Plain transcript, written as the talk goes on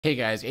Hey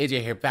guys,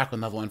 AJ here, back with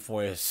another one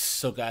for you.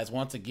 So guys,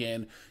 once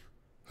again,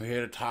 we're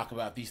here to talk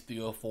about these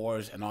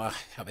 304s and all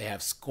how they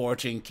have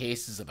scorching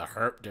cases of the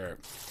Herp-derp.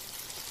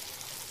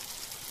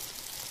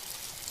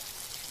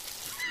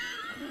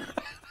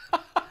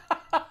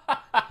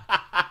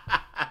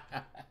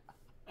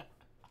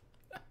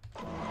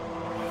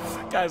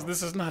 Guys,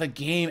 this is not a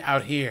game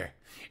out here.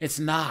 It's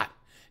not.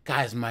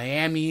 Guys,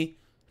 Miami,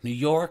 New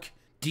York,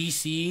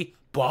 DC,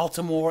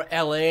 Baltimore,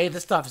 LA,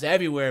 this stuff's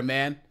everywhere,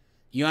 man.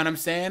 You know what I'm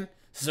saying?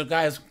 So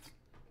guys,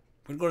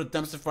 we're going to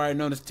go to dumpster fire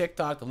known as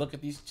TikTok to look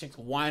at these chicks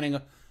whining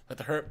at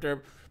the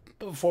Herp-derp.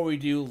 But before we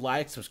do,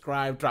 like,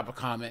 subscribe, drop a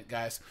comment,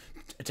 guys.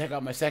 Check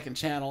out my second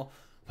channel,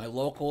 my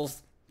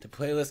locals, the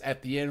playlist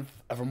at the end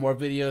for more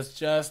videos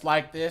just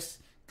like this.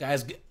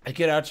 Guys,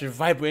 get out your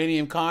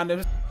vibranium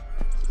condoms.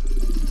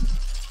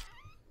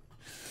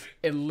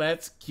 And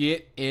let's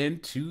get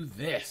into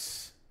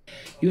this.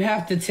 You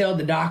have to tell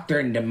the doctor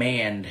and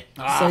demand.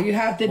 So you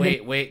have to...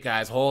 Wait,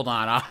 guys, hold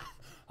on.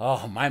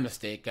 Oh, my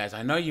mistake, guys.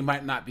 I know you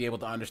might not be able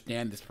to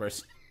understand this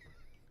person.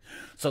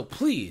 So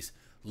please,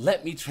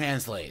 let me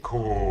translate.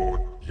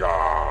 Oh,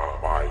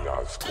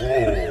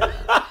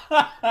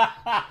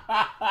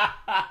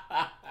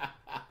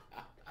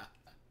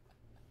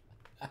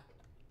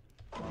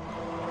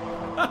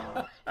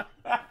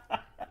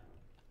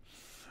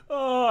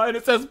 and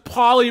it says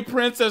Polly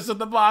Princess at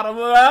the bottom.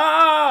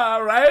 Ah,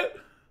 right?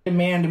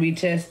 Demand to be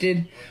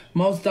tested.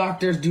 Most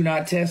doctors do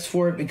not test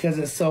for it because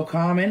it's so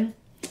common.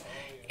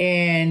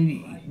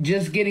 And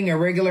just getting a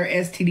regular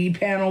STD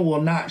panel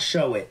will not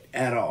show it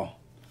at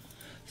all.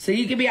 So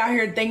you could be out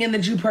here thinking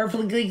that you're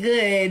perfectly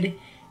good,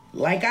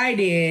 like I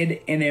did,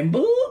 and then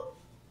boop,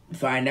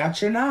 find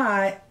out you're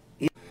not.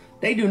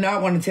 They do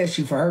not want to test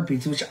you for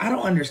herpes, which I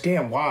don't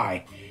understand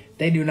why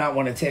they do not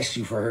want to test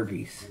you for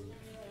herpes.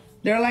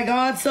 They're like,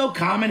 oh, it's so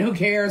common, who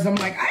cares? I'm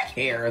like, I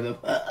care.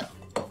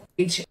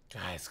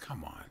 Guys,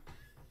 come on.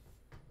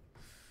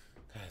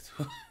 Guys,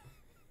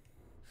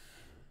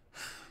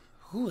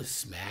 who is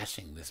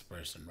smashing this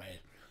person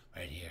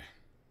right here?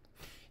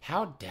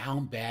 How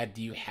down bad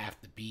do you have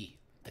to be?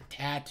 The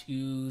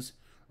tattoos,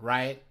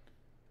 right?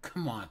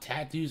 Come on,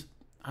 tattoos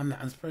on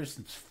this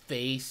person's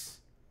face,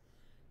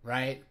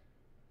 right?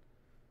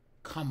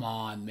 Come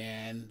on,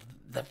 man.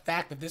 The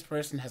fact that this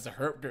person has a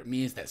Herp-derp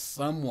means that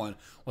someone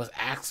was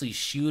actually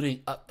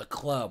shooting up the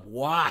club.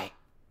 Why?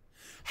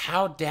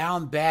 How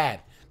down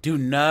bad do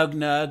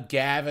Nug,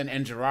 Gavin,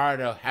 and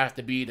Gerardo have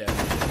to be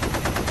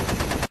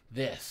to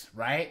this,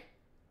 right?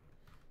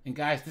 And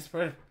guys, this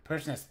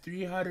person has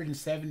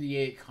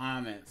 378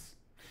 comments.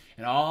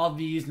 And all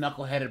these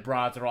knuckleheaded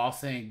broads are all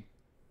saying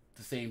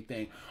the same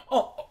thing.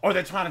 Oh, or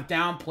they're trying to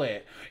downplay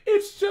it.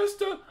 It's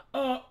just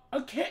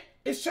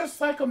it's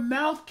just like a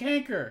mouth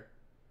canker.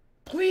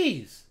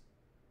 Please.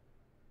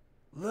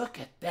 Look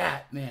at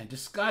that, man.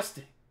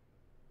 Disgusting.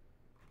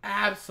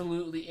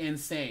 Absolutely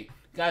insane.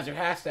 Guys, your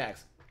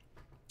hashtags.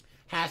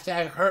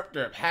 Hashtag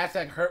Herp-derp.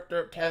 Hashtag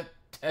Herp-derp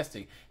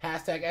testing.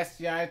 Hashtag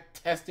STI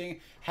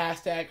testing.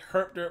 Hashtag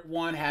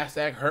Herp-derp1.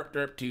 Hashtag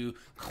Herp-derp2.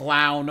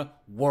 Clown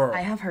world.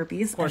 I have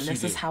herpes, and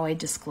this is how I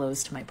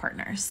disclose to my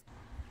partners.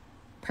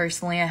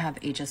 Personally, I have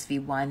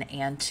HSV 1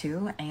 and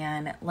 2,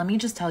 and let me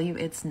just tell you,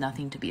 it's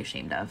nothing to be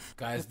ashamed of.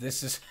 Guys,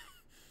 this is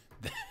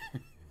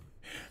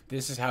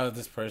this is how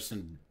this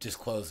person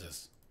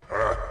discloses.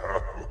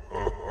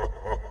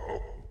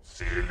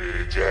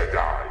 Silly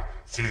Jedi,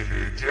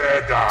 silly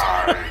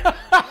Jedi.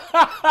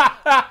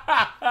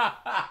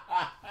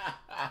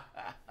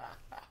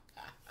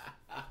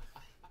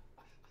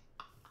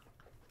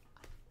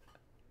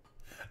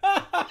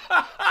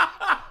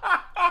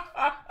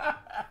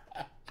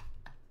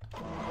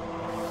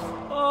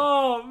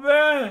 Oh,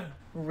 man.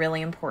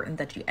 Really important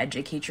that you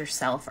educate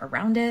yourself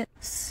around it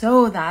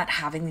so that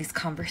having these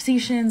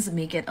conversations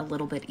make it a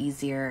little bit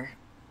easier.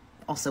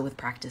 Also, with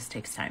practice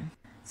takes time.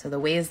 So the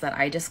ways that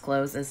I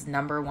disclose is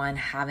number one,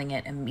 having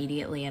it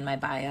immediately in my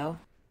bio.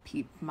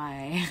 Peep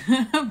my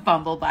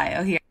Bumble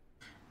bio here.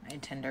 My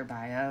Tinder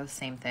bio,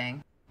 same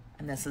thing.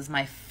 And this is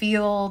my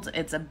field.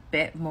 It's a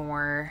bit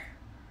more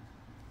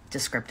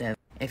descriptive,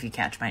 if you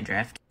catch my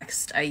drift.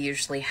 Next, I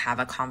usually have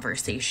a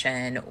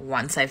conversation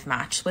once I've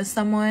matched with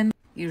someone.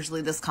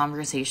 Usually this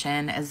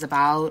conversation is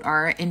about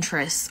our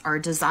interests, our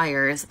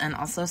desires, and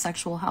also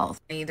sexual health.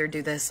 I either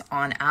do this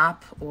on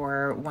app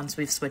or once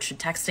we've switched to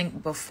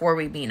texting before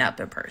we meet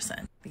up in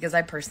person. Because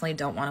I personally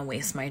don't want to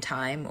waste my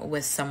time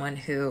with someone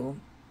who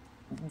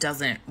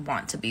doesn't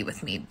want to be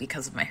with me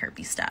because of my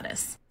herpes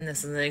status. And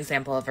this is an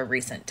example of a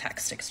recent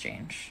text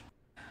exchange.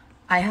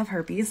 I have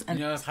herpes, and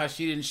you notice how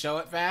she didn't show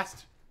it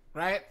fast,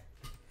 right?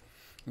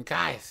 And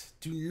guys,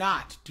 do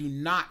not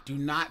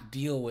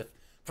deal with.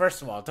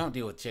 First of all, don't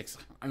deal with chicks.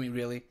 I mean,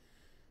 really?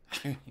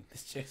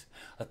 This chick's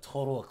a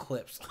total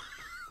eclipse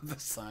of the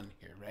sun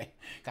here, right?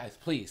 Guys,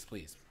 please,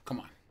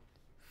 come on.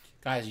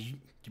 Guys, you're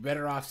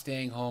better off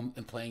staying home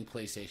and playing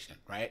PlayStation,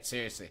 right?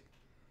 Seriously.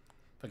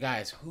 But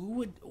guys,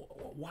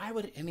 why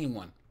would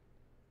anyone,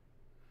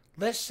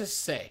 let's just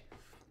say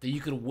that you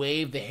could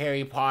wave the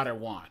Harry Potter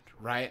wand,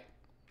 right?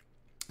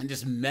 And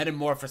just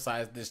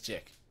metamorphosize this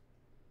chick.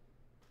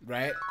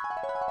 right?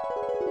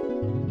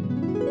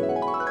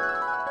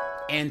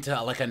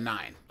 Into like a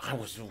 9. I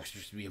was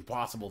used to be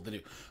impossible to do.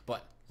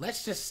 But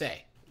let's just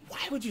say, why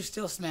would you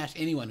still smash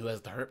anyone who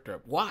has the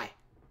herp-derp? Why?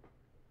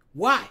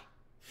 Why?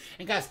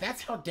 And guys,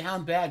 that's how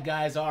down bad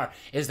guys are,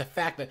 is the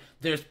fact that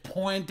there's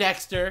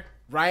Poindexter,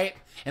 right?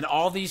 And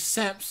all these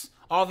simps,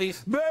 all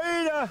these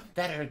beta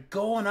that are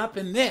going up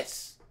in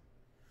this.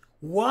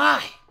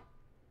 Why?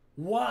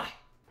 Why?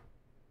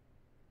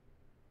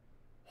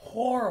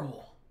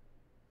 Horrible.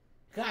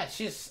 Guys,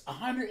 she has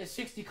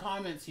 160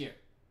 comments here.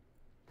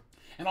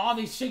 And all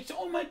these chicks,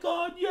 oh my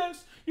God,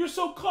 yes, you're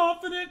so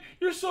confident,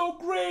 you're so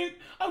great,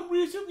 I'm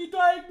recently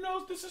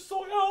diagnosed, this is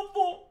so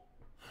helpful.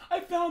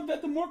 I found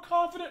that the more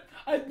confident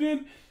I've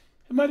been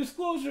in my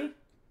disclosure,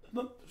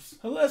 the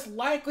less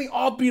likely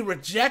I'll be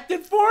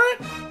rejected for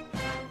it.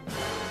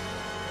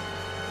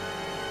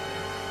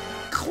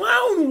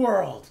 Clown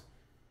world.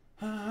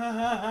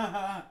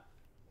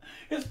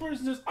 This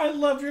person says, I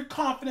love your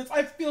confidence,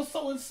 I feel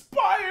so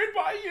inspired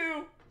by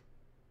you.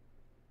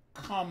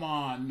 Come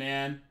on,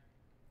 man.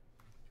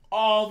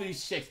 All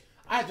these chicks.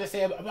 I have to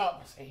say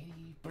about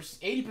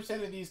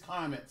 80% of these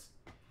comments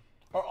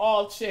are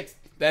all chicks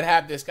that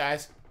have this,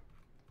 guys.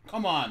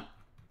 Come on.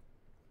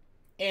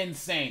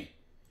 Insane.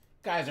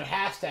 Guys, are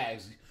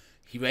hashtags.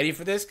 You ready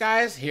for this,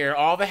 guys? Here are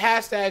all the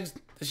hashtags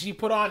that she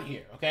put on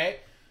here,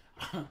 okay?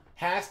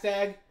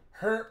 Hashtag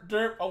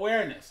Herp-derp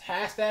awareness.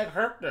 Hashtag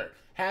Herp-derp.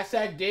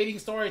 Hashtag dating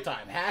story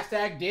time.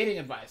 Hashtag dating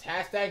advice.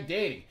 Hashtag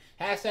dating.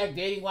 Hashtag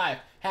dating life.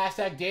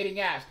 Hashtag dating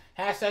apps.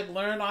 Hashtag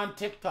learn on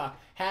TikTok.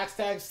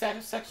 Hashtag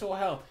sexual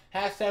health.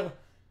 Hashtag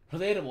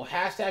relatable.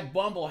 Hashtag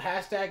Bumble.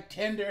 Hashtag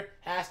Tinder.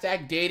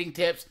 Hashtag dating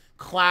tips.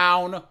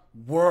 Clown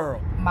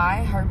world.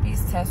 My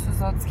herpes test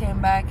results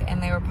came back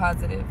and they were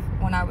positive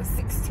when I was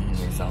 16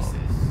 years old.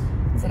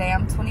 Today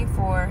I'm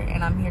 24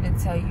 and I'm here to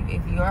tell you,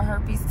 if your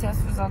herpes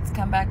test results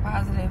come back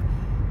positive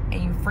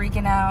and you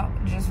freaking out,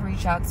 just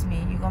reach out to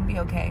me. You're gonna be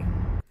okay.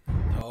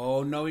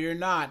 Oh, no, you're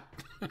not.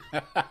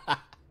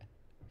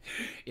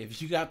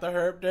 If you got the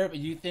herp-derp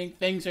and you think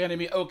things are gonna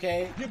be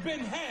okay, you've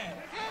been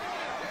had,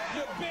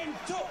 you've been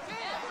took,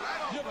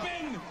 you've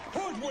been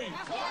hoodwinked,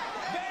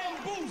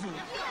 bamboozled,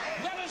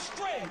 led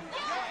astray,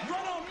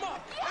 run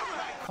amok.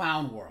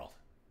 Clown world.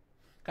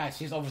 Guys,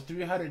 she's over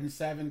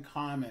 307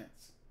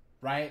 comments,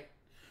 right?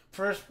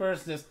 First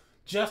person says,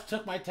 just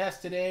took my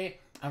test today.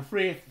 I'm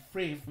free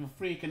from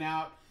freaking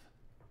out.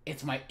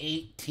 It's my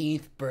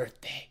 18th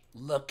birthday.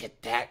 Look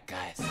at that,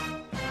 guys.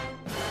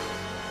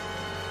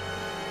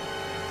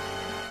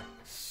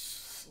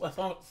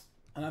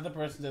 Another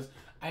person says,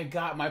 I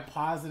got my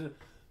positive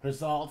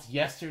results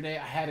yesterday.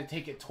 I had to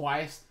take it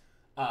twice.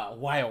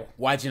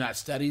 Why'd you not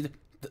study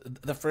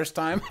the first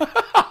time?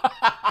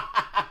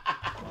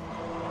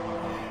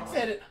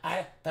 Said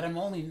that I'm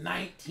only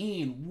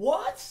 19.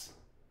 What?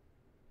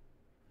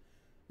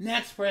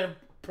 Next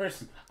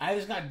person. I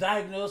just got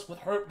diagnosed with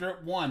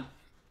Herp-derp 1.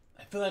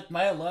 I feel like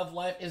my love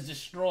life is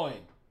destroyed.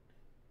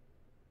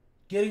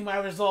 Getting my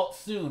results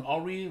soon.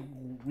 I'll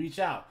reach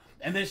out.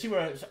 And then she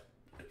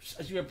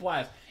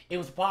replies, it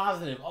was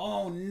positive.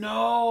 Oh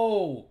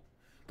no.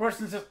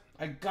 Person says,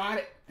 I got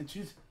it in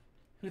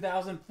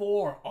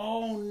 2004.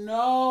 Oh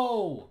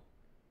no.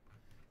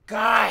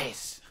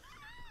 Guys,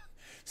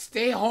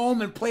 stay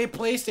home and play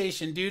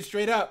PlayStation, dude.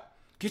 Straight up.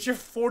 Get your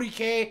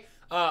 40K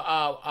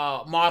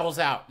models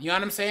out. You know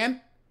what I'm saying?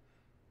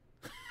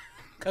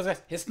 Because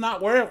it's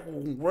not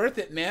worth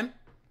it, man.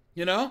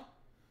 You know?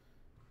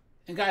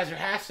 And guys, are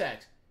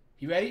hashtags.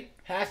 You ready?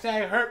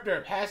 Hashtag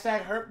Herp-derp.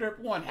 Hashtag Herp-derp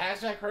 1.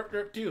 Hashtag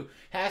Herp-derp 2.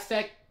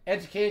 Hashtag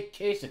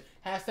education.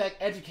 Hashtag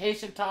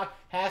education talk.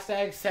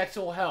 Hashtag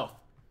sexual health.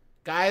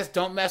 Guys,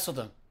 don't mess with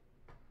them.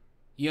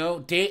 You know,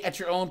 date at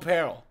your own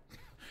peril.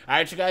 All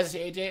right, you guys,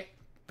 it's AJ.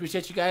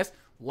 Appreciate you guys.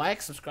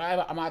 Like,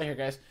 subscribe. I'm out of here,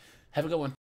 guys. Have a good one.